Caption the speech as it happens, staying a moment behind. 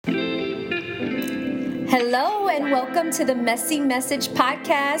Hello and welcome to the Messy Message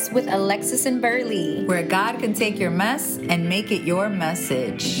Podcast with Alexis and Burley. Where God can take your mess and make it your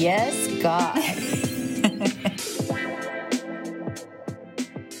message. Yes, God.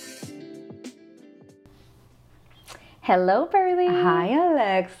 Hello, Burley. Hi,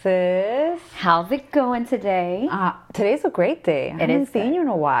 Alexis. How's it going today? Today's a great day. I haven't seen you in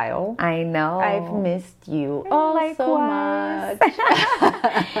a while. I know. I've missed you so much.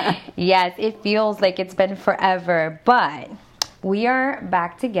 Yes, it feels like it's been forever, but we are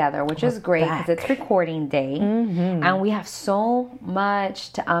back together, which is great because it's recording day. Mm-hmm. And we have so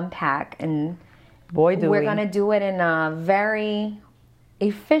much to unpack. And boy, do we're going to do it in a very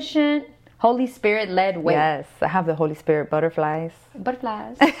efficient, Holy Spirit-led way. Yes, I have the Holy Spirit butterflies.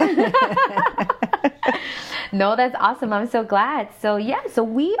 Butterflies. No, that's awesome. I'm so glad. So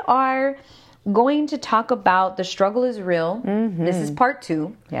we are going to talk about the struggle is real. Mm-hmm. This is part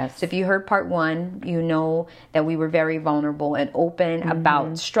 2. Yes. So if you heard part 1, you know that we were very vulnerable and open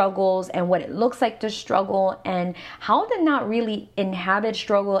about struggles and what it looks like to struggle and how to not really inhabit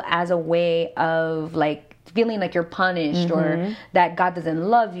struggle as a way of like feeling like you're punished or that God doesn't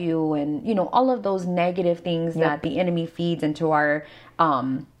love you and, you know, all of those negative things that the enemy feeds into our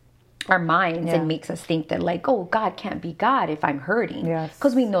minds and makes us think that like, oh, God can't be God if I'm hurting. Yes.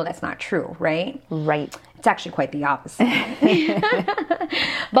 Because we know that's not true, right? Right. It's actually quite the opposite.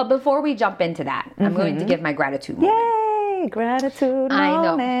 But before we jump into that, I'm going to give my gratitude moment. Yay! Gratitude I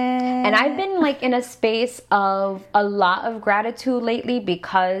know. moment. And I've been like in a space of a lot of gratitude lately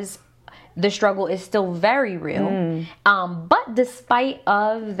because the struggle is still very real. But despite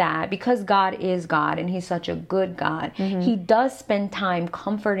of that, because God is God and he's such a good God, he does spend time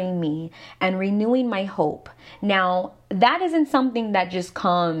comforting me and renewing my hope. Now, that isn't something that just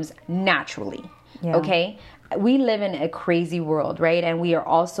comes naturally. Yeah. Okay? We live in a crazy world, right? And we're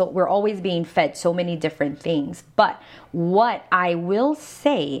always being fed so many different things. But what I will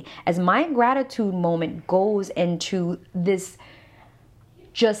say as my gratitude moment goes into this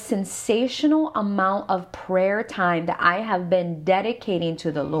just sensational amount of prayer time that I have been dedicating to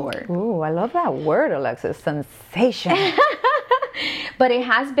the Lord. Ooh, I love that word, Alexis. Sensation. But it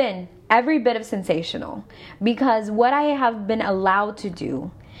has been every bit of sensational because what I have been allowed to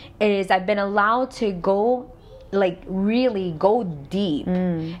do is I've been allowed to go like really go deep.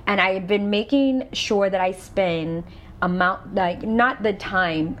 And I've been making sure that I spend amount, like not the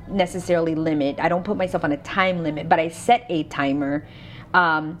time necessarily limit. I don't put myself on a time limit, but I set a timer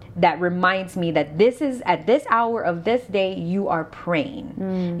that reminds me that this is at this hour of this day, you are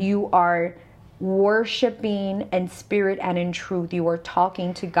praying. You are worshiping in spirit and in truth. You are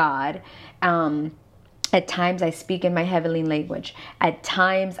talking to God. At times I speak in my heavenly language. At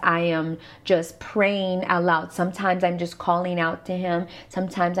times I am just praying out loud. Sometimes I'm just calling out to him.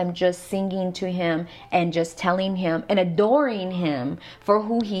 Sometimes I'm just singing to him and just telling him and adoring him for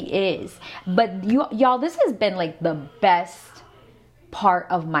who he is. But y'all, this has been like the best part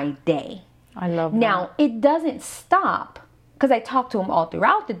of my day. I love that. Now, it doesn't stop because I talk to him all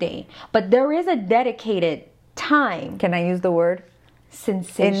throughout the day, but there is a dedicated time. Can I use the word?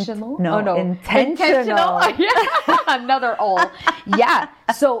 Sensational? Intentional. Yeah. Another all. Yeah.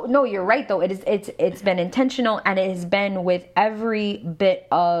 So, no, you're right, though. It's been intentional, and it has been with every bit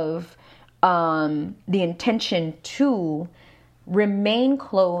of the intention to remain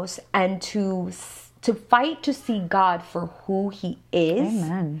close and to fight to see God for who he is.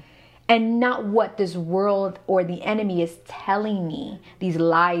 Amen. And not what this world or the enemy is telling me, these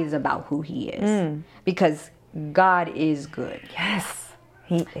lies about who he is. Because God is good. Yes,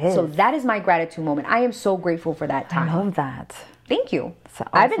 he is. So that is my gratitude moment. I am so grateful for that time. I love that. Thank you. Awesome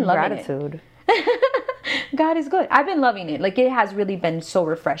I've been loving gratitude. God is good. I've been loving it. Like it has really been so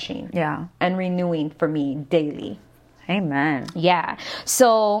refreshing. Yeah. And renewing for me daily. Amen. Yeah.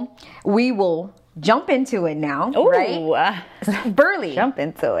 So we will jump into it now, right? Burley. Jump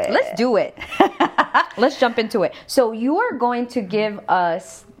into it. Let's do it. Let's jump into it. So you are going to give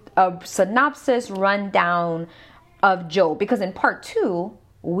us a synopsis rundown of Job because in part 2,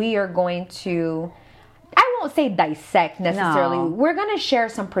 we are going to, I won't say dissect necessarily. No. We're going to share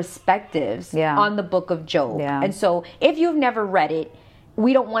some perspectives on the book of Job. Yeah. And so if you've never read it,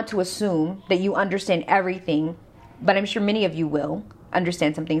 we don't want to assume that you understand everything, but I'm sure many of you will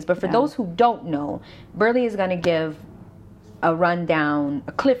understand some things. But for those who don't know, Burley is going to give a rundown,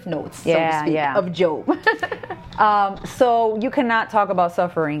 a cliff notes, so to speak, of Job. So you cannot talk about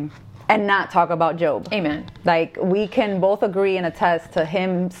suffering and not talk about Job. Amen. Like we can both agree and attest to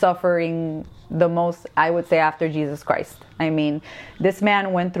him suffering the most, I would say, after Jesus Christ. I mean, this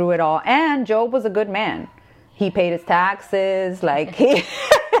man went through it all, and Job was a good man. He paid his taxes, like he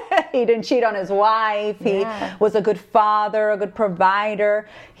He didn't cheat on his wife. He was a good father, a good provider.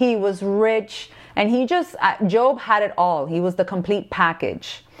 He was rich. And he just, Job had it all. He was the complete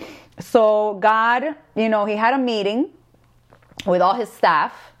package. So God, he had a meeting with all his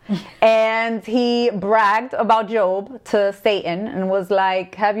staff. And he bragged about Job to Satan and was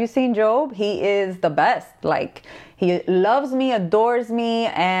like, have you seen Job? He is the best. Like, he loves me, adores me,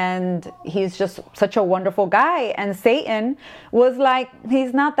 and he's just such a wonderful guy. And Satan was like,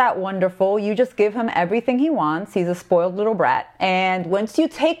 he's not that wonderful. You just give him everything he wants. He's a spoiled little brat. And once you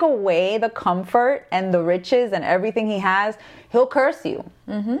take away the comfort and the riches and everything he has, he'll curse you.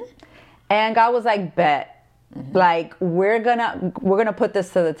 Mm-hmm. And God was like, bet. Mm-hmm. Like, we're gonna put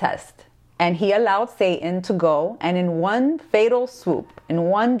this to the test. And he allowed Satan to go, and in one fatal swoop, in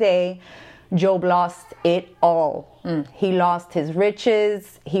one day, Job lost it all. He lost his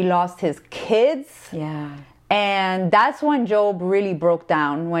riches, he lost his kids. Yeah. And that's when Job really broke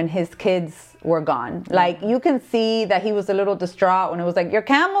down, when his kids were gone. Like, you can see that he was a little distraught when it was like, your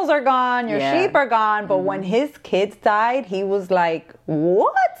camels are gone, your sheep are gone. But when his kids died, he was like,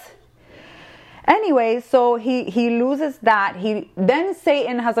 what? Anyway, so he loses that. Then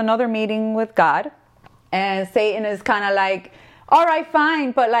Satan has another meeting with God, and Satan is kind of like, all right,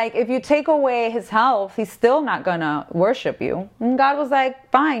 fine, but like, if you take away his health, he's still not gonna worship you. And God was like,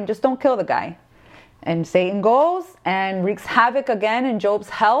 fine, just don't kill the guy. And Satan goes and wreaks havoc again in Job's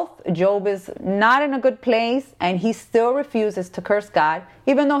health. Job is not in a good place, and he still refuses to curse God,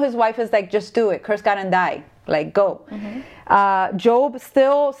 even though his wife is like, just do it, curse God and die. Like, go. Mm-hmm. Job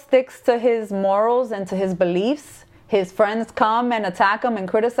still sticks to his morals and to his beliefs. His friends come and attack him and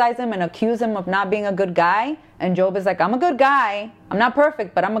criticize him and accuse him of not being a good guy. And Job is like, I'm a good guy. I'm not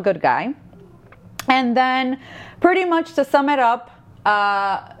perfect, but I'm a good guy. And then, pretty much to sum it up,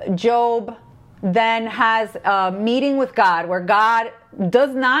 Job then has a meeting with God where God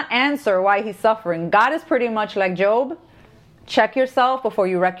does not answer why he's suffering. God is pretty much like, Job, check yourself before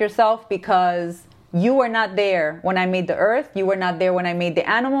you wreck yourself, because you were not there when I made the earth. You were not there when I made the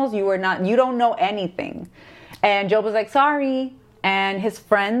animals. You don't know anything. And Job was like, sorry. And his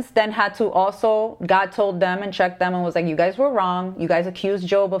friends then had to also, God told them and checked them and was like, you guys were wrong. You guys accused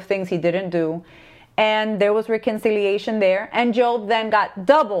Job of things he didn't do. And there was reconciliation there. And Job then got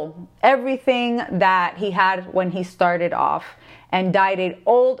double everything that he had when he started off, and died an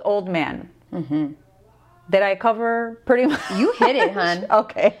old man. Mm-hmm. Did I cover pretty much? You hit it, hon.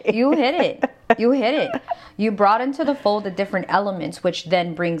 Okay. You hit it. You hit it. You brought into the fold the different elements, which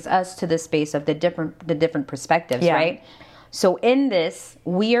then brings us to the space of the different perspectives, right? So in this,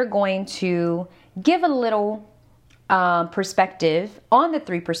 we are going to give a little perspective on the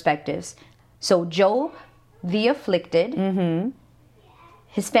three perspectives. So Job, the afflicted, mm-hmm.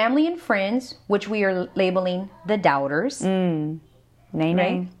 his family and friends, which we are labeling the doubters,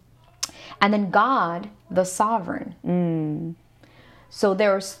 right? And then God, the sovereign. So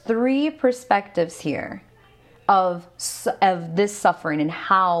there's three perspectives here of this suffering, and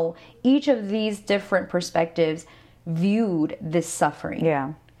how each of these different perspectives viewed this suffering.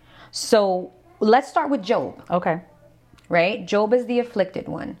 Yeah. So let's start with Job. Okay. Right? Job is the afflicted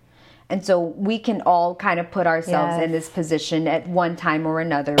one. And so we can all kind of put ourselves in this position at one time or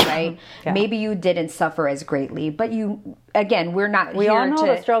another, right? Maybe you didn't suffer as greatly, but we're not we here all know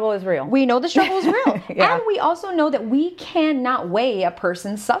the struggle is real. We know the struggle is real. And we also know that we cannot weigh a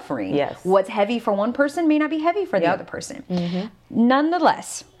person's suffering. Yes. What's heavy for one person may not be heavy for the other person. Mm-hmm.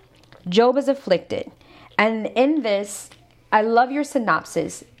 Nonetheless, Job is afflicted. And in this, I love your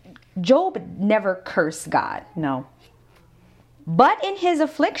synopsis. Job never cursed God. No. But in his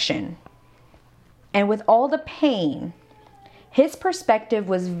affliction, and with all the pain, his perspective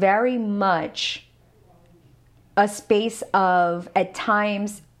was very much a space of, at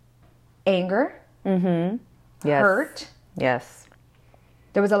times, anger, hurt. Yes.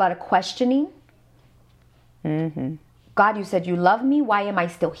 There was a lot of questioning. Mm-hmm. God, you said you love me. Why am I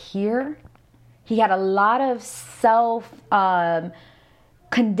still here? He had a lot of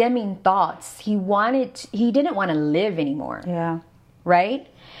condemning thoughts. He didn't want to live anymore. Yeah. Right?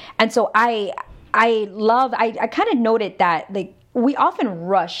 And so I kind of noted that, like, we often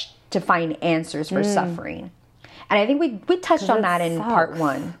rush to find answers for suffering. And I think we touched on that in part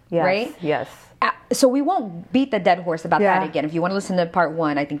 1, right? Yes. So we won't beat the dead horse about that again. If you want to listen to part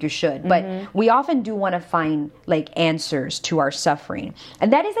 1, I think you should. But we often do want to find, like, answers to our suffering.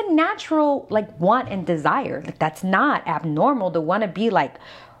 And that is a natural, like, want and desire. Like, that's not abnormal to want to be like,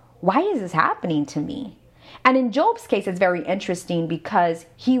 why is this happening to me? And in Job's case, it's very interesting because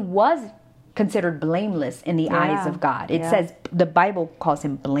he was considered blameless in the eyes of God. It says, the Bible calls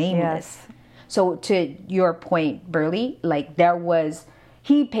him blameless. So to your point, Burley, like, there was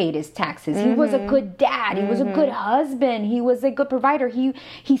He paid his taxes. He was a good dad. He was a good husband. He was a good provider.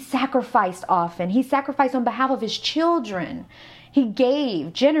 He sacrificed often. He sacrificed on behalf of his children. He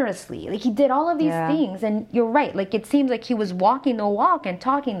gave generously. Like, he did all of these things. And you're right. Like, it seems like he was walking the walk and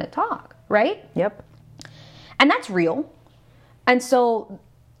talking the talk, right? Yep. And that's real. And so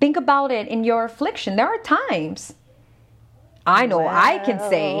think about it in your affliction. There are times, I know I can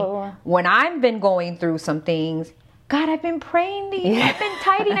say, when I've been going through some things, God, I've been praying to you. I've been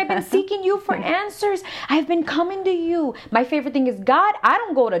tithing. I've been seeking you for answers. I've been coming to you. My favorite thing is, God, I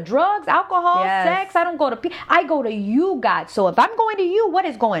don't go to drugs, alcohol, sex. I don't go to I go to you, God. So if I'm going to you, what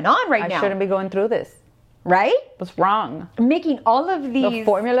is going on right now? I shouldn't be going through this. Right? What's wrong? Making all of these... The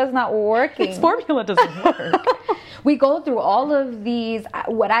formula's not working. This formula doesn't work. We go through all of these,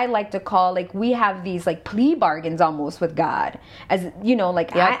 what I like to call, like, we have these, like, plea bargains almost with God. As, you know,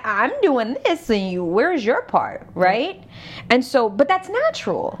 like, I'm doing this and where's your part, right? And so, but that's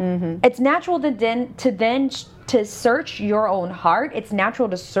natural. It's natural to search your own heart. It's natural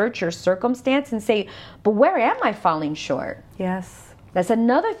to search your circumstance and say, but where am I falling short? Yes. That's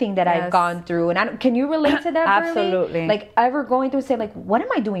another thing that I've gone through. And can you relate to that, Absolutely. Burley? Like, ever going through, say, like, what am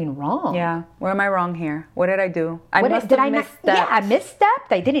I doing wrong? Yeah. Where am I wrong here? What did I do? I misstepped. Yeah, I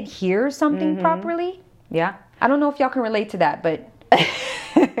misstepped. I didn't hear something properly. Yeah. I don't know if y'all can relate to that, but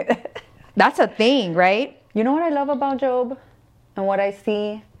that's a thing, right? You know what I love about Job and what I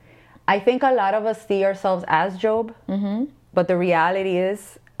see? I think a lot of us see ourselves as Job, but the reality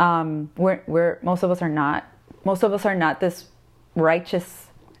is most of us are not. Most of us are not this righteous,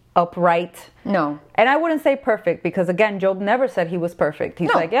 upright. No. And I wouldn't say perfect, because again, Job never said he was perfect.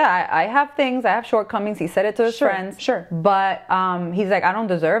 He's like, yeah, I have things, I have shortcomings. He said it to his friends. Sure. But he's like, I don't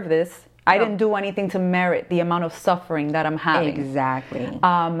deserve this. I didn't do anything to merit the amount of suffering that I'm having. Exactly.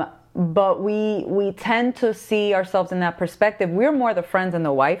 But we tend to see ourselves in that perspective. We're more the friends and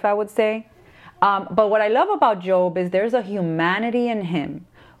the wife, I would say. But what I love about Job is there's a humanity in him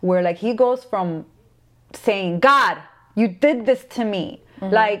where, like, he goes from saying, God, you did this to me.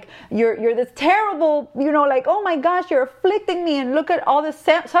 Like, you're this terrible, you know, like, oh my gosh, you're afflicting me and look at all this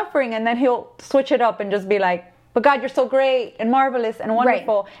suffering. And then he'll switch it up and just be like, but God, you're so great and marvelous and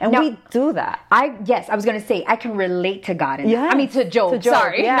wonderful. Right. And now, we do that. I was going to say, I can relate to God in that. I mean, to Job.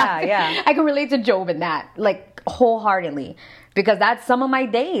 Sorry. Yeah. I can relate to Job in that, like, wholeheartedly. Because that's some of my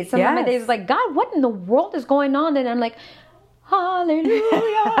days. Some of my days is like, God, what in the world is going on? And I'm like,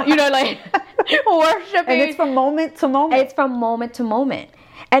 hallelujah. You know, like, worshiping. And it's from moment to moment. It's from moment to moment.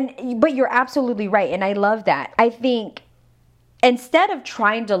 But you're absolutely right. And I love that. I think instead of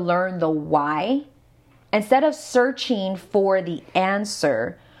trying to learn the why, instead of searching for the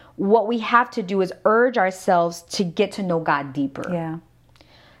answer, what we have to do is urge ourselves to get to know God deeper. Yeah.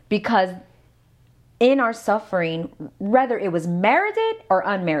 Because in our suffering, whether it was merited or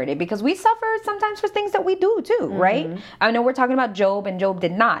unmerited, because we suffer sometimes for things that we do too, right? I know we're talking about Job and Job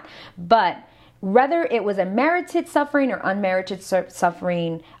did not, but whether it was a merited suffering or unmerited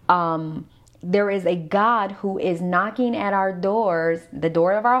suffering, there is a God who is knocking at our doors, the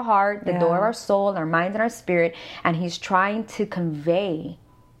door of our heart, the door of our soul, our mind and our spirit, and he's trying to convey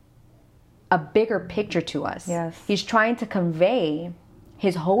a bigger picture to us. Yes. He's trying to convey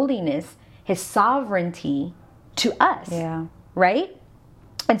his holiness, his sovereignty to us. Yeah. Right?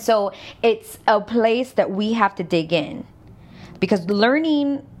 And so it's a place that we have to dig in, because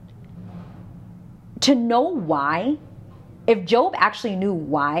learning to know why, if Job actually knew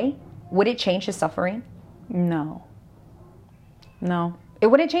why, would it change his suffering? No. It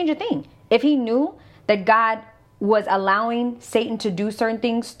wouldn't change a thing. If he knew that God was allowing Satan to do certain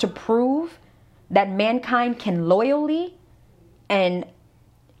things to prove that mankind can loyally and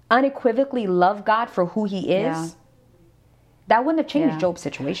unequivocally love God for who he is, that wouldn't have changed Job's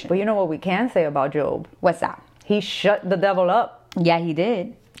situation. But you know what we can say about Job? What's that? He shut the devil up. Yeah, he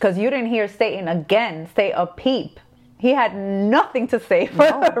did. Because you didn't hear Satan again say a peep. He had nothing to say for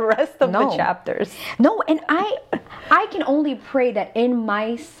the rest of the chapters. No, and I can only pray that in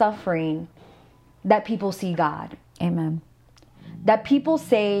my suffering that people see God. Amen. That people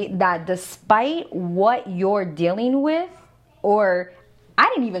say that despite what you're dealing with, or I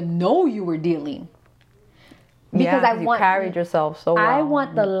didn't even know you were dealing. Because you carried yourself so well. I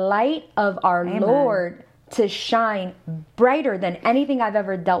want the light of our Lord to shine brighter than anything I've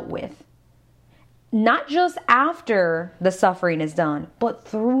ever dealt with. Not just after the suffering is done, but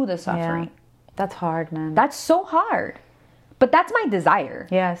through the suffering. Yeah. That's hard, man. That's so hard. But that's my desire.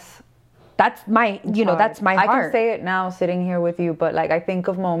 Yes. That's my, that's my heart. I can say it now sitting here with you, but like I think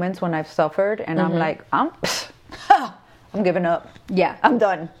of moments when I've suffered and I'm like, I'm giving up. Yeah. I'm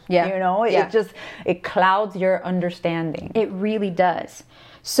done. Yeah. You know, it clouds your understanding. It really does.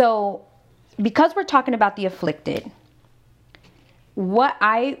 So because we're talking about the afflicted, what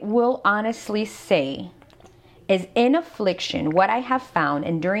I will honestly say is in affliction, what I have found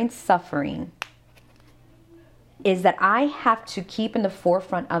and during suffering is that I have to keep in the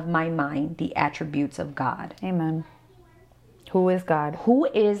forefront of my mind the attributes of God. Amen. Who is God? Who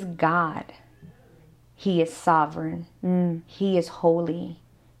is God? He is sovereign. He is holy.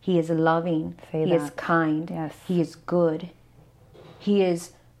 He is loving. He is kind. Yes. He is good. He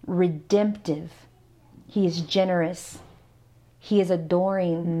is redemptive. He is generous. He is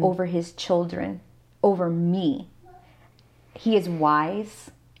adoring over his children, over me. He is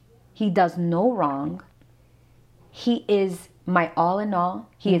wise. He does no wrong. He is my all in all.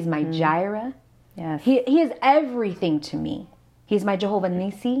 He is my Jireh. Yes. He is everything to me. He's my Jehovah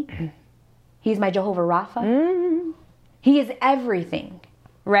Nissi. He's my Jehovah Rapha. He is everything,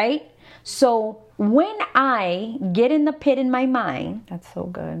 right? So when I get in the pit in my mind, That's so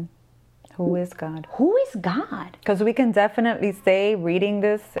good. Who is God? who is God? Because we can definitely say, reading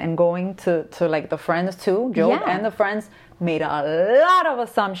this and going to like the friends too, Job Yeah. and the friends made a lot of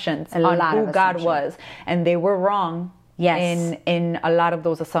assumptions on lot who of God assumptions. was. And they were wrong Yes. in a lot of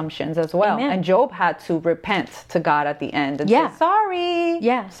those assumptions as well. Amen. And Job had to repent to God at the end and Yeah. say, sorry.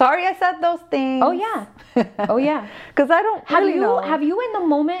 Yeah. Sorry I said those things. Oh yeah. Oh yeah. Because I don't really know. Have you in the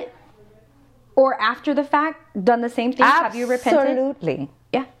moment or after the fact done the same thing? Have you repented? Absolutely.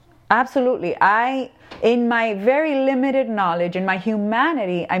 Yeah. Absolutely. In my very limited knowledge, in my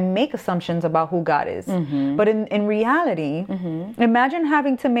humanity, I make assumptions about who God is. But in reality, imagine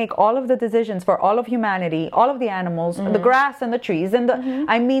having to make all of the decisions for all of humanity, all of the animals, the grass and the trees, and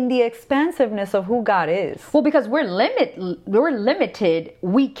the expansiveness of who God is. Well, because we're limited,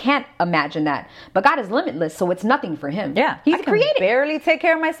 we can't imagine that. But God is limitless, so it's nothing for him. Yeah. He's I can created. barely take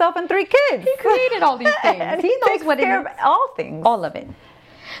care of myself and 3 kids. He created all these things. And He knows takes what it care is. of all things. All of it.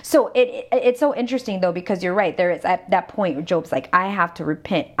 So it's so interesting though, because you're right. There is at that point where Job's like, I have to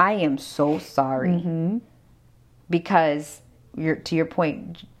repent. I am so sorry. Because to your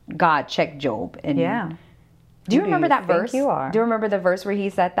point, God checked Job. And Yeah. do you remember that think verse? you are? Do you remember the verse where he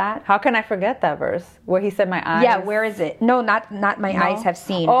said that? How can I forget that verse where he said my eyes? Yeah, where is it? No, not my eyes have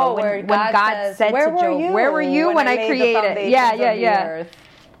seen. Oh, but where when God God says, said "Where to were Job, you where were you when I laid the created? foundations Yeah, of yeah, the yeah. earth?"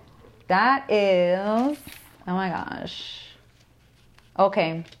 That is, oh my gosh.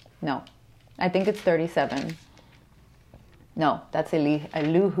 Okay, no. I think it's 37. No, that's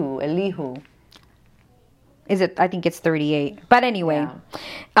Elihu. Is it? I think it's 38. But anyway,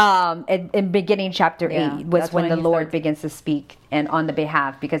 in beginning chapter 8 was that's when when the he Lord starts- begins to speak and on the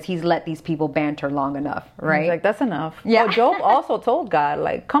behalf, because he's let these people banter long enough, right? He's like, that's enough. Yeah. Well, Job also told God,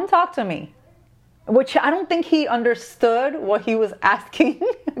 like, come talk to me. Which I don't think he understood what he was asking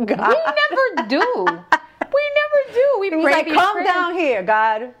God. We never do. We He was pray like, these come prayers. down here,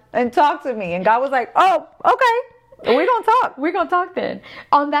 God, and talk to me. And God was like, oh, okay. We're going to talk. We're gonna talk then.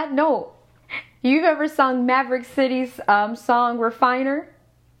 On that note, you've ever sung Maverick City's song "Refiner"?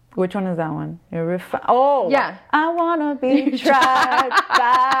 Which one is that one? Oh, Yeah. I want to be tried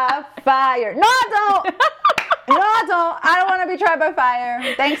by fire. No, I don't. No, I don't. I don't want to be tried by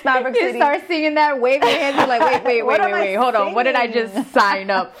fire. Thanks, Maverick You City. start singing that, waving your hands, you're like, wait, What am I hold on. What did I singing? just sign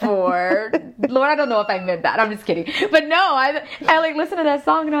up for? Lord, I don't know if I meant that. I'm just kidding. But no, I like listened to that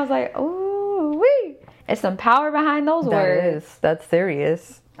song and I was like, ooh, wee. There's some power behind those words. That's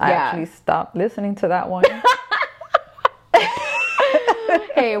serious. I Yeah. actually stopped listening to that one.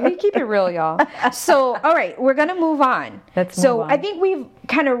 Hey, we keep it real, y'all. So, all right, we're gonna move on. Let's so move on. I think we've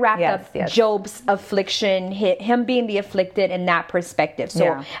kind of wrapped Yes, up yes. Job's affliction, him being the afflicted in that perspective. So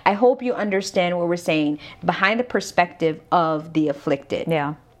Yeah. I hope you understand what we're saying behind the perspective of the afflicted.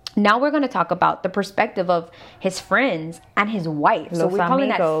 Yeah. Now we're going to talk about the perspective of his friends and his wife. So Los we're calling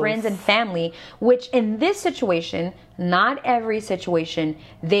that amigos. friends and family, which in this situation, not every situation,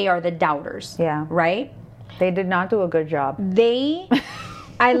 they are the doubters. Yeah. Right? They did not do a good job.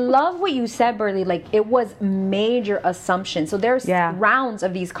 I love what you said, Burley. Like, it was major assumptions. So there's Yeah. rounds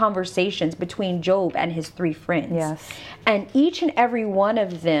of these conversations between Job and his 3 friends. Yes. And each and every one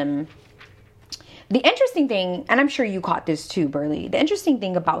of them, the interesting thing, and I'm sure you caught this too, Burley, the interesting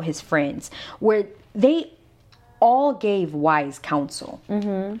thing about his friends, where they all gave wise counsel.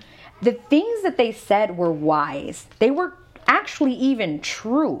 Mm-hmm. The things that they said were wise. They were actually even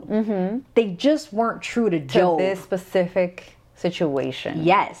true. Mm-hmm. They just weren't true to Job. To this specific situation.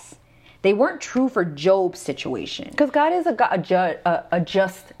 Yes. They weren't true for Job's situation. Because God is a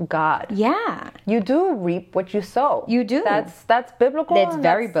just God. Yeah. You do reap what you sow. You do. That's biblical. That's and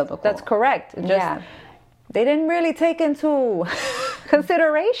very biblical. That's correct. Just, Yeah. they didn't really take into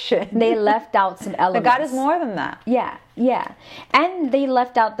consideration. They left out some elements. That God is more than that. Yeah, yeah. And they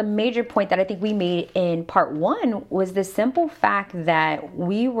left out the major point that I think we made in part 1 was the simple fact that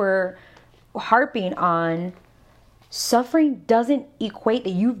we were harping on suffering doesn't equate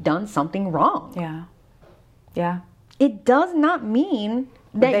that you've done something wrong. Yeah. Yeah. It does not mean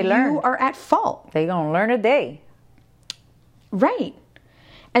that you are at fault. They're going to learn a day. Right.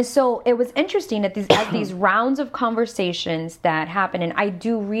 And so it was interesting that these rounds of conversations that happen, and I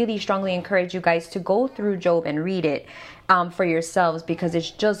do really strongly encourage you guys to go through Job and read it for yourselves, because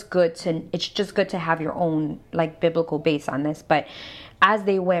it's just good to have your own like biblical base on this. But as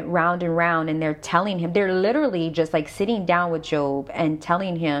they went round and round, and they're literally just like sitting down with Job and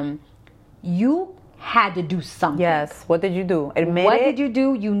telling him, you had to do something. Yes. What did you do? Admit what it. did you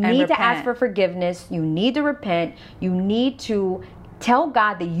do? You need to ask for forgiveness. You need to repent. You need to tell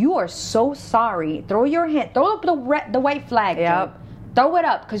God that you are so sorry. Throw up the white flag. Yep. Job. Throw it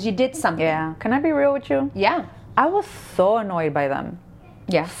up because you did something. Yeah. Can I be real with you? Yeah. I was so annoyed by them.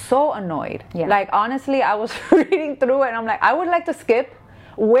 Yeah. So annoyed. Yeah. Like, honestly, I was reading through it and I'm like, I would like to skip.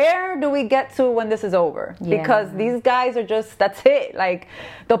 Where do we get to when this is over? Yeah. Because these guys are just, that's it. Like,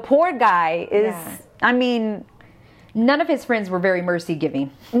 the poor guy is, I mean, none of his friends were very mercy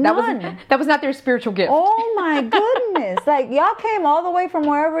giving. None. That was not their spiritual gift. Oh my goodness. Like, y'all came all the way from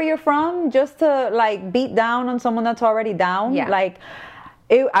wherever you're from just to like beat down on someone that's already down. Yeah. Like,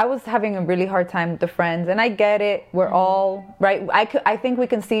 I was having a really hard time with the friends, and I get it. We're all right. I think we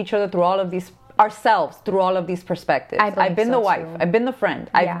can see each other through all of these ourselves through all of these perspectives. I've been the wife. Too. I've been the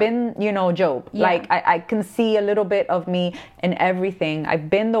friend. Yeah. I've been, Job. Yeah. Like, I can see a little bit of me in everything. I've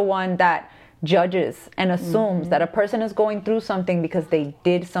been the one that judges and assumes that a person is going through something because they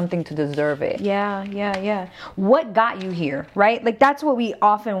did something to deserve it. Yeah. What got you here, right? Like, that's what we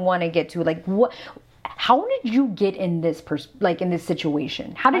often want to get to. Like, how did you get in this in this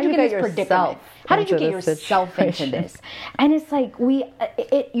situation? How did you get in this predicament? How did you get yourself into this? And it's like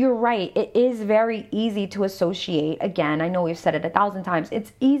you're right. It is very easy to associate. Again, I know we've said it 1,000 times.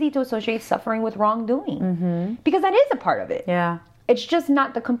 It's easy to associate suffering with wrongdoing because that is a part of it. Yeah. It's just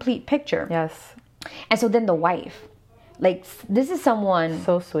not the complete picture. Yes. And so then the wife, like, this is someone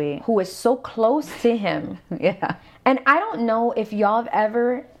so sweet who is so close to him. Yeah. And I don't know if y'all have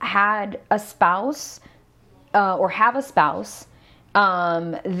ever had a spouse or have a spouse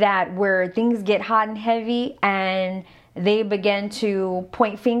that where things get hot and heavy and they begin to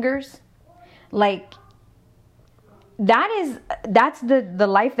point fingers. Like, that's the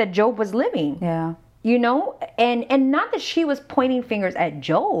life that Job was living. Yeah. And not that she was pointing fingers at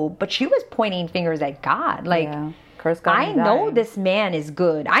Job, but she was pointing fingers at God. Like, curse God. I know this man is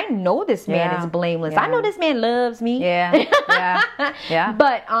good. I know this man is blameless. I know this man loves me. Yeah.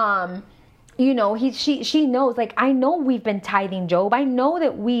 But she knows, like, I know we've been tithing Job. I know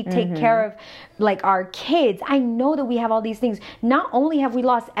that we take care of like our kids. I know that we have all these things. Not only have we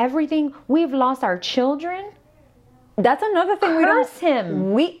lost everything, we've lost our children. That's another thing we don't.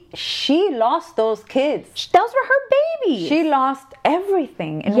 Him. She lost those kids. Those were her babies. She lost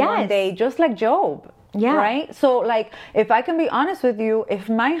everything in one day, just like Job. Yeah. Right? So, like, if I can be honest with you, if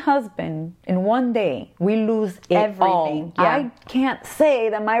my husband, in one day, we lose everything, I can't say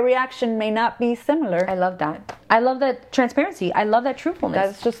that my reaction may not be similar. I love that. I love that transparency. I love that truthfulness.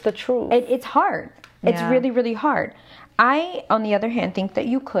 That's just the truth. It's hard. It's really, really hard. I, on the other hand, think that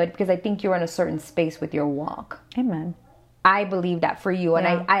you could, because I think you're in a certain space with your walk. Amen. I believe that for you. And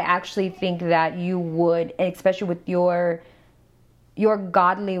I actually think that you would, especially with your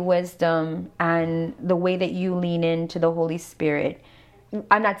godly wisdom and the way that you lean into the Holy Spirit.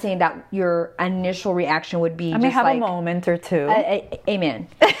 I'm not saying that your initial reaction would be. I may have a moment or two. Amen.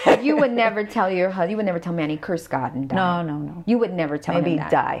 You would never tell your husband. You would never tell Manny, curse God and die. No. You would never tell him that. Maybe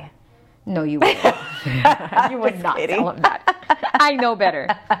die. No, you wouldn't. You would not tell him that. I know better.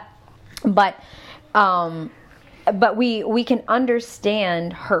 But we can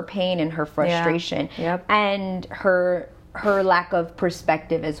understand her pain and her frustration, and her lack of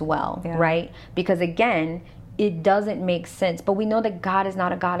perspective as well, right? Because again, it doesn't make sense. But we know that God is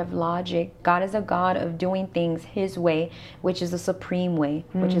not a God of logic. God is a God of doing things His way, which is the supreme way,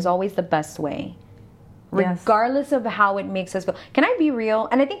 which is always the best way. Regardless of how it makes us feel. Can I be real?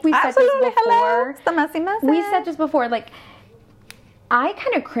 And I think we said this before. Hello. It's the messy message. We said this before. Like, I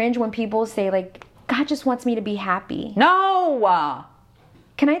kind of cringe when people say, like, God just wants me to be happy. No.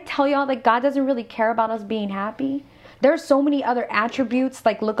 Can I tell y'all that God doesn't really care about us being happy? There are so many other attributes,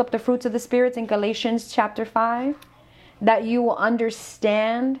 like look up the fruits of the spirits in Galatians chapter 5, that you will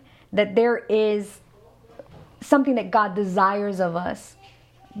understand that there is something that God desires of us.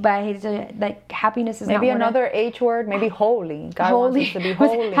 but I hate to, like, happiness is Maybe not another H word, maybe holy. God wants us to be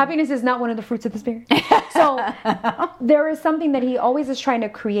holy. Happiness is not one of the fruits of the Spirit. So there is something that he always is trying to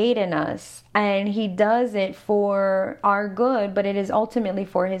create in us, and he does it for our good, but it is ultimately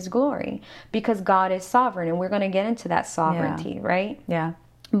for his glory, because God is sovereign, and we're going to get into that sovereignty, right? Yeah.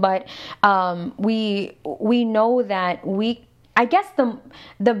 But we know that I guess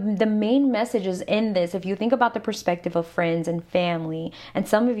the main message is in this. If you think about the perspective of friends and family, and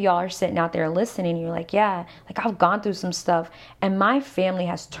some of y'all are sitting out there listening, you're like, yeah, like I've gone through some stuff, and my family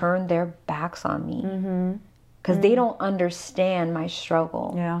has turned their backs on me because they don't understand my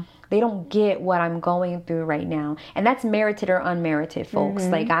struggle. Yeah. They don't get what I'm going through right now. And that's merited or unmerited, folks.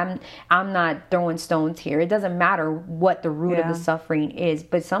 Like I'm not throwing stones here. It doesn't matter what the root of the suffering is.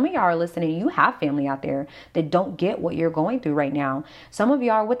 But some of y'all are listening, you have family out there that don't get what you're going through right now. Some of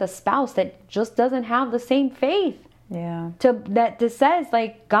y'all are with a spouse that just doesn't have the same faith. Yeah. That says,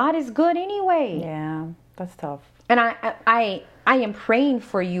 like, God is good anyway. Yeah. That's tough. And I am praying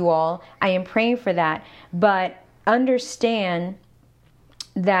for you all. I am praying for that. But understand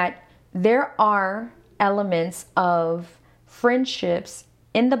that there are elements of friendships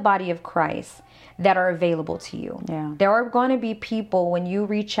in the body of Christ that are available to you. Yeah. There are going to be people when you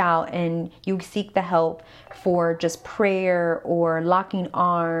reach out and you seek the help for just prayer or locking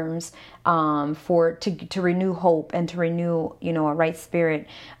arms, to renew hope and to renew, a right spirit,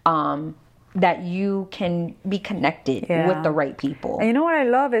 that you can be connected with the right people. And you know what I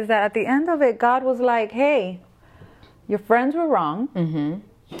love is that at the end of it, God was like, hey, your friends were wrong.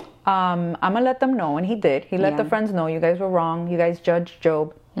 I'm going to let them know. And he did. He let the friends know, you guys were wrong. You guys judged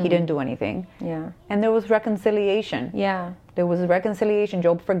Job. He didn't do anything. Yeah. And there was reconciliation. Yeah. There was reconciliation.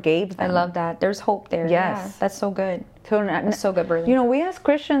 Job forgave them. I love that. There's hope there. Yes. Yeah, that's so good. So, That's so good, Berlin. You know, we as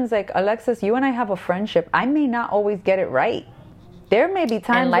Christians, like Alexis, you and I have a friendship. I may not always get it right. There may be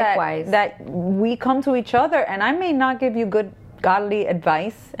times that we come to each other and I may not give you good godly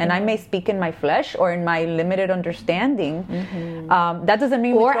advice, and I may speak in my flesh or in my limited understanding. That doesn't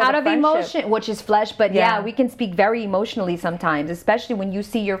mean or out of emotion, which is flesh. But we can speak very emotionally sometimes, especially when you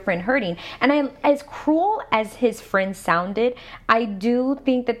see your friend hurting. And as cruel as his friend sounded, I do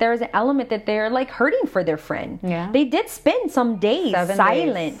think that there is an element that they're like hurting for their friend. Yeah, they did spend some days 7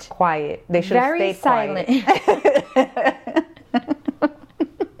 silent, days, quiet. They should have stayed silent.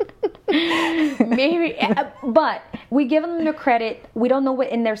 Maybe, but we give them the credit. We don't know what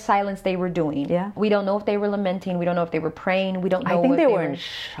in their silence they were doing. Yeah, we don't know if they were lamenting. We don't know if they were praying. We don't know. I think they were in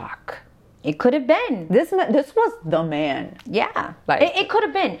shock. It could have been. This was the man. Yeah, like, it could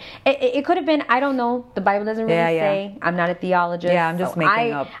have been. It could have been. I don't know. The Bible doesn't really say. I'm not a theologist. Yeah, I'm just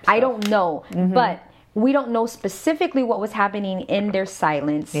making up stuff. I don't know, but we don't know specifically what was happening in their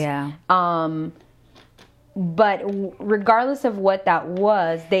silence. Yeah. But regardless of what that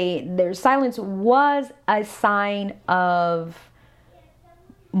was, their silence was a sign of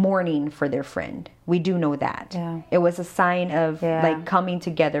mourning for their friend. We do know that. Yeah. It was a sign of like coming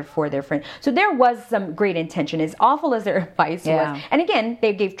together for their friend. So there was some great intention, as awful as their advice was. And again,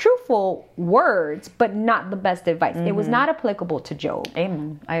 they gave truthful words, but not the best advice. It was not applicable to Job.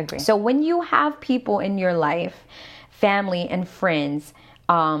 Amen. I agree. So when you have people in your life, family and friends,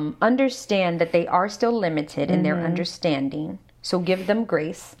 understand that they are still limited in their understanding. So give them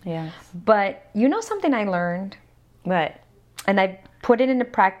grace. Yes. But you know something I learned? What? And I put it into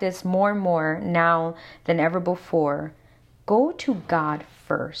practice more and more now than ever before. Go to God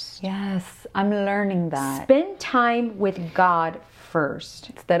first. Yes, I'm learning that. Spend time with God first.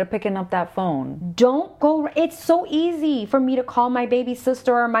 Instead of picking up that phone. Don't go. It's so easy for me to call my baby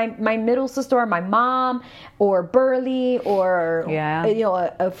sister or my middle sister or my mom or Burley or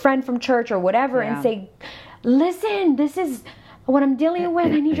a friend from church or whatever and say, listen, this is what I'm dealing with.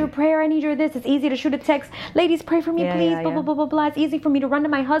 I need your prayer. I need your this. It's easy to shoot a text. Ladies, pray for me, please. Blah, blah, blah, blah, blah. It's easy for me to run to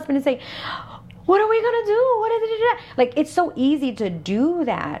my husband and say, what are we going to do? What is it? Like, it's so easy to do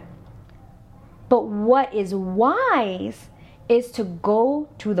that. But what is wise is to go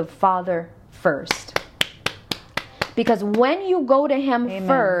to the Father first. Because when you go to him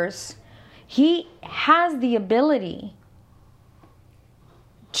first, he has the ability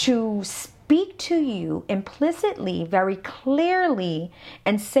to speak to you implicitly, very clearly,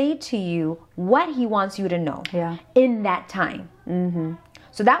 and say to you what he wants you to know in that time.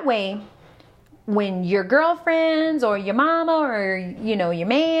 So that way, when your girlfriends or your mama or your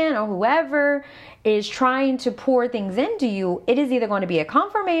man or whoever is trying to pour things into you, it is either going to be a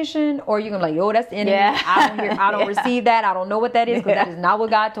confirmation or you're going to be like, yo, that's the enemy. I don't receive that. I don't know what that is because that is not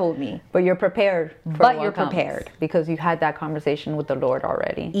what God told me. But you're prepared. You're prepared. Because you had that conversation with the Lord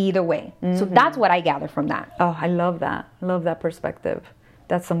already. Either way. So that's what I gather from that. Oh, I love that. I love that perspective.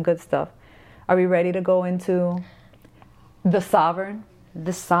 That's some good stuff. Are we ready to go into the sovereign?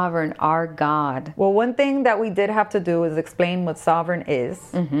 The sovereign, our God. Well, one thing that we did have to do is explain what sovereign is.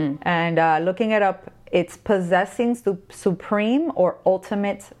 And looking it up, it's possessing supreme or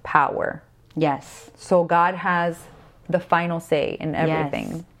ultimate power. Yes. So God has the final say in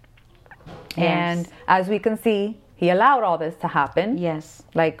everything. Yes. And as we can see, he allowed all this to happen. Yes.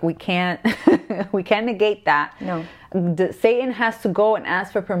 Like we can't we can't negate that. No. Satan has to go and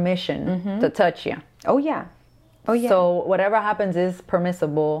ask for permission to touch you. Oh, yeah. Oh, yeah. So whatever happens is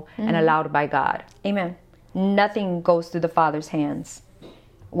permissible and allowed by God. Amen. Nothing goes through the Father's hands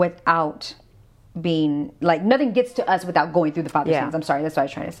without being, like, nothing gets to us without going through the Father's hands. I'm sorry, that's what I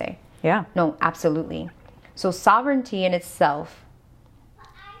was trying to say. Yeah. No, absolutely. So sovereignty in itself,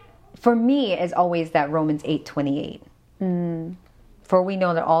 for me, is always that Romans 8:28. For we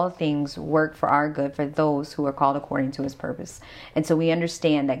know that all things work for our good for those who are called according to his purpose. And so we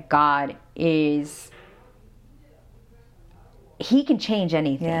understand that God is... He can change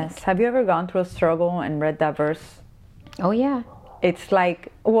anything. Yes. Have you ever gone through a struggle and read that verse? Oh, yeah. It's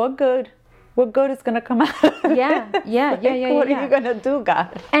like, what good? What good is going to come out of it? Yeah. What are you going to do,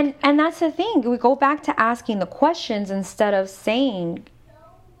 God? And that's the thing. We go back to asking the questions instead of saying,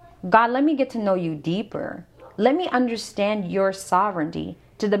 God, let me get to know you deeper. Let me understand your sovereignty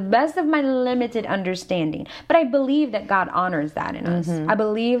to the best of my limited understanding. But I believe that God honors that in us. I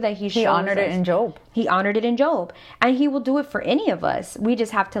believe that He honored it in Job. He honored it in Job. And He will do it for any of us. We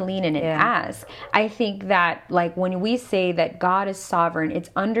just have to lean in and ask. I think that, like, when we say that God is sovereign, it's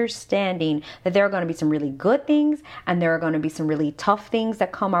understanding that there are going to be some really good things and there are going to be some really tough things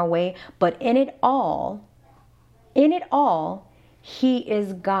that come our way. But in it all, He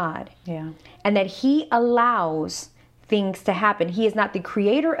is God. Yeah. And that He allows things to happen. He is not the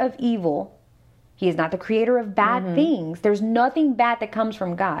creator of evil. He is not the creator of bad things. There's nothing bad that comes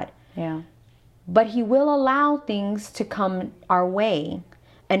from God. Yeah. But He will allow things to come our way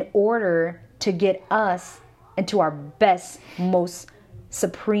in order to get us into our best, most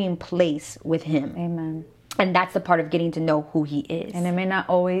supreme place with Him. Amen. And that's the part of getting to know who He is. And it may not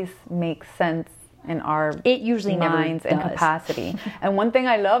always make sense in our usually minds and capacity. And one thing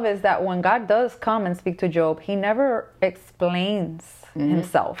I love is that when God does come and speak to Job, He never explains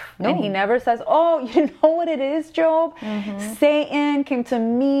himself. No. And He never says, oh, you know what it is, Job? Satan came to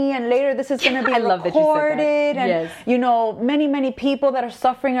me and later this is going to be recorded. And, you know, many, many people that are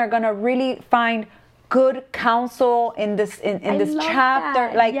suffering are going to really find good counsel in this this chapter.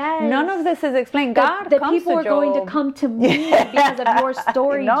 That. Like none of this is explained. God the comes people to are Job. going to come to me because of your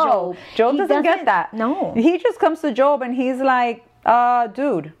story, No, Job doesn't get that. No. He just comes to Job and he's like,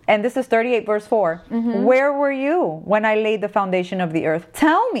 dude, and this is 38 verse 4. Where were you when I laid the foundation of the earth?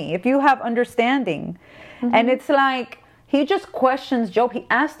 Tell me if you have understanding. And it's like, he just questions Job. He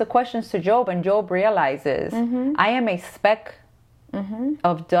asks the questions to Job and Job realizes, I am a speck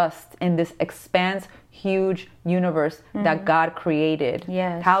of dust in this expanse, huge universe that God created.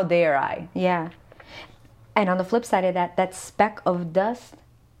 Yes. How dare I? Yeah. And on the flip side of that, that speck of dust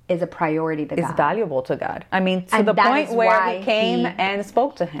is a priority to God. It's valuable to God. I mean, to And the that point is where why He came and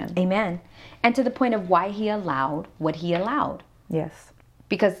spoke to him. Amen. And to the point of why He allowed what He allowed. Yes.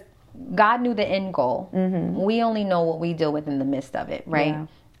 Because God knew the end goal. We only know what we deal with in the midst of it, right? Yeah.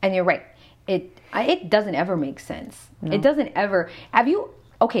 And you're right. It doesn't ever make sense. No. It doesn't ever.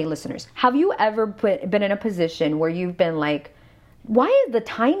 Okay, listeners, have you ever been in a position where you've been like, why is the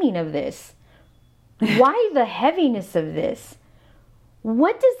timing of this? Why the heaviness of this?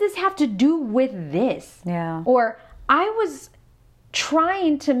 What does this have to do with this? Yeah. Or I was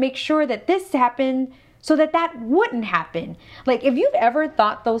trying to make sure that this happened so that wouldn't happen. Like, if you've ever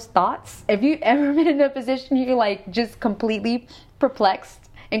thought those thoughts, if you've ever been in a position you're like just completely perplexed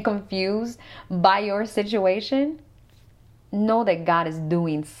and confused by your situation, know that God is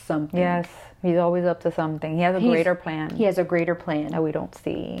doing something. Yes, He's always up to something. He has a greater plan. He has a greater plan that we don't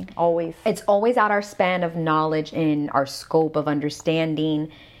see. Always. It's always out our span of knowledge and our scope of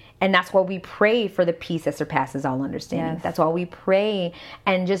understanding. And that's why we pray for the peace that surpasses all understanding. Yes. That's why we pray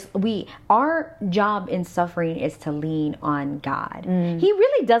and our job in suffering is to lean on God. He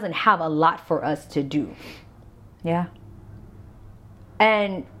really doesn't have a lot for us to do. Yeah.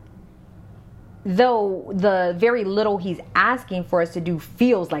 And though the very little He's asking for us to do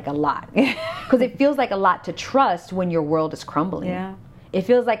feels like a lot. Because it feels like a lot to trust when your world is crumbling. Yeah. It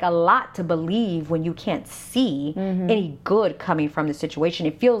feels like a lot to believe when you can't see any good coming from the situation.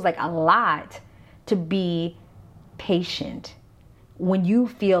 It feels like a lot to be patient when you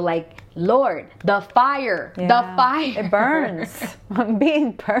feel like, Lord, the fire. It burns. I'm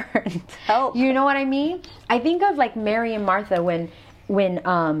being burned. Help. You know what I mean? I think of like Mary and Martha when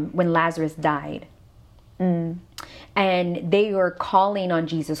when Lazarus died. And they were calling on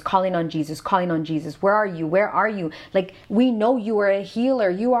Jesus, calling on Jesus, calling on Jesus. Where are you? Where are you? Like, we know you are a healer.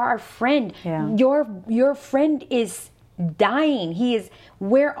 You are our friend. Yeah. Your friend is dying.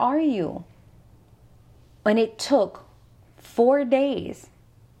 Where are you? And it took 4 days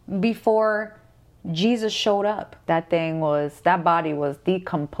before Jesus showed up. That body was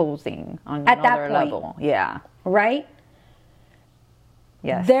decomposing on At another that point. level. Yeah. Right?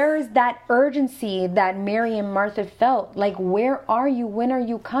 Yes. There's that urgency that Mary and Martha felt. Like, where are you? When are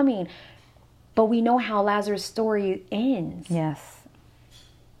you coming? But we know how Lazarus' story ends. Yes.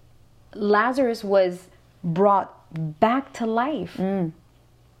 Lazarus was brought back to life.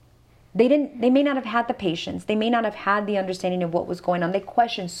 They may not have had the patience. They may not have had the understanding of what was going on. They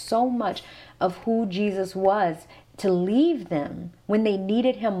questioned so much of who Jesus was to leave them when they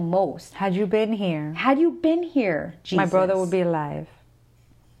needed him most. Had you been here, Jesus, my brother would be alive.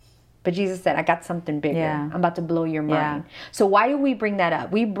 But Jesus said, I got something bigger. Yeah. I'm about to blow your mind. Yeah. So why do we bring that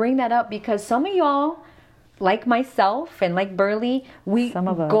up? We bring that up because some of y'all, like myself and like Burley, we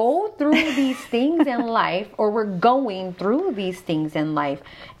go through these things in life, or we're going through these things in life.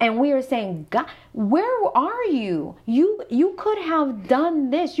 And we are saying, God, where are you? You could have done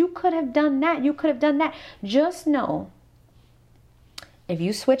this. You could have done that. You could have done that. Just know, if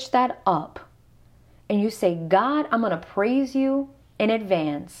you switch that up and you say, God, I'm going to praise you in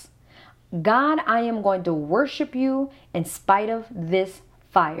advance. God, I am going to worship you in spite of this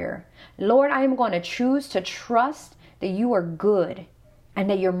fire. Lord, I am going to choose to trust that you are good and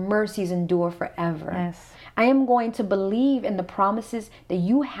that your mercies endure forever. Yes. I am going to believe in the promises that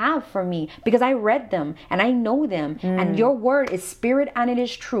you have for me because I read them and I know them. And your word is spirit and it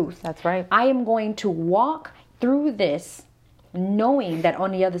is truth. That's right. I am going to walk through this knowing that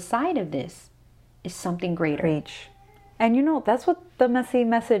on the other side of this is something greater. Preach. And that's what the messy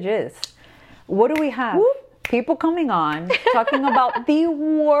message is. What do we have? Whoop. People coming on talking about the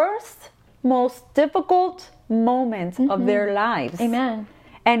worst, most difficult moments of their lives. Amen.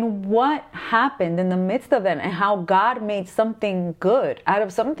 And what happened in the midst of it, and how God made something good out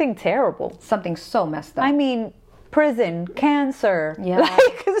of something terrible. Something so messed up. I mean, prison, cancer. Yeah.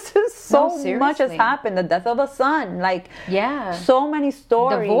 Like, it's just so No, much has seriously. happened. The death of a son. Like, Yeah. so many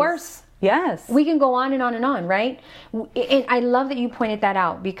stories. Divorce. Yes. We can go on and on, right? And I love that you pointed that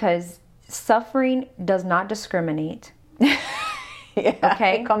out because suffering does not discriminate. Yeah,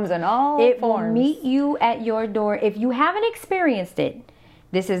 Okay? it comes in all It forms. will meet you at your door. If you haven't experienced it,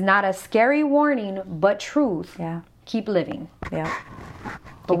 this is not a scary warning, but truth. Yeah. Keep living. Yeah.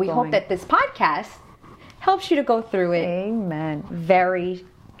 But we hope that this podcast helps you to go through it Amen. very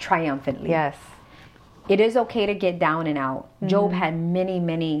triumphantly. Yes. It is okay to get down and out. Job had many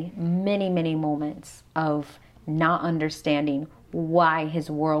moments of not understanding why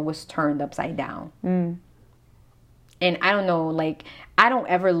his world was turned upside down. And I don't know, like, I don't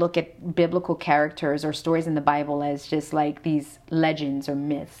ever look at biblical characters or stories in the Bible as just like these legends or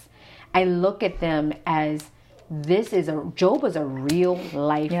myths. I look at them as Job was a real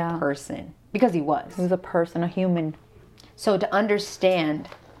life person, because he was. He was a person, a human. So to understand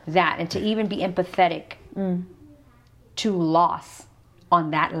that and to even be empathetic to loss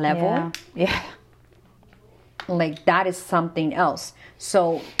on that level, Yeah. like, that is something else.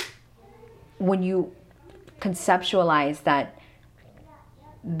 So when you conceptualize that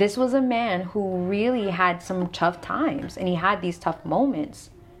this was a man who really had some tough times and he had these tough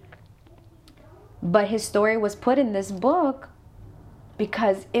moments, but his story was put in this book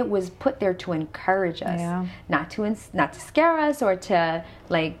because it was put there to encourage us, not to scare us or to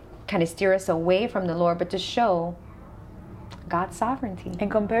like kind of steer us away from the Lord, but to show God's sovereignty. And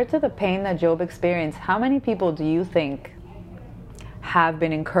compared to the pain that Job experienced, how many people do you think have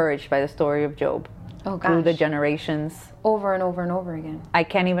been encouraged by the story of Job through the generations? Over and over and over again. I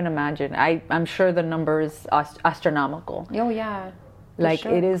can't even imagine. I'm sure the number is astronomical. Oh, yeah. Like,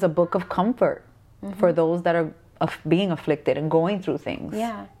 it is a book of comfort for those that are being afflicted and going through things.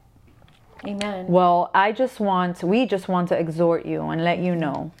 Yeah. Amen. Well, we just want to exhort you and let you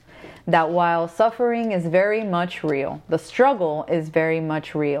know that while suffering is very much real, the struggle is very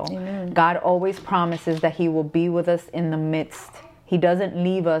much real. Amen. God always promises that he will be with us in the midst. He doesn't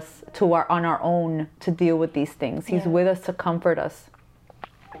leave us on our own to deal with these things. He's with us to comfort us.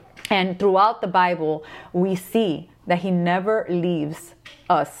 And throughout the Bible, we see that he never leaves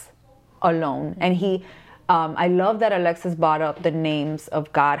us alone. And I love that Alexis brought up the names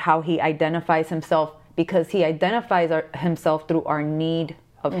of God, how he identifies himself, because he identifies himself through our need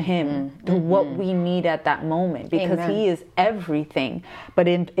of him, through what we need at that moment, because he is everything. But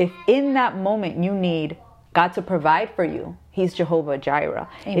if in that moment you need God to provide for you. He's Jehovah Jireh.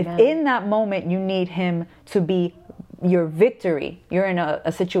 Amen. If in that moment you need him to be your victory, you're in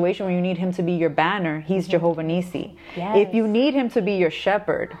a situation where you need him to be your banner, he's Jehovah Nisi. Yes. If you need him to be your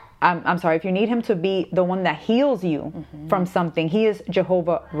shepherd, I'm sorry, if you need him to be the one that heals you from something, he is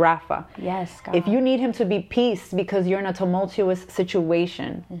Jehovah Rapha. Yes, God. If you need him to be peace because you're in a tumultuous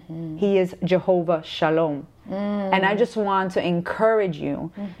situation, he is Jehovah Shalom. And I just want to encourage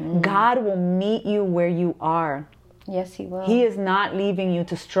you, God will meet you where you are. Yes, he will. He is not leaving you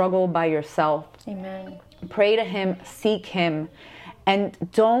to struggle by yourself. Amen. Pray to him, seek him, and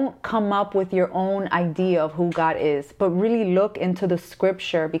don't come up with your own idea of who God is, but really look into the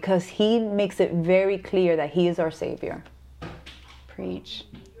scripture, because he makes it very clear that he is our Savior. Preach.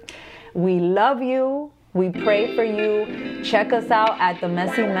 We love you. We pray for you. Check us out at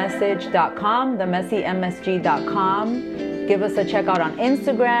themessymessage.com, themessymsg.com. Give us a check out on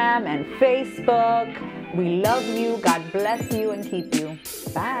Instagram and Facebook. We love you. God bless you and keep you.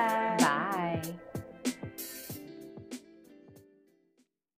 Bye.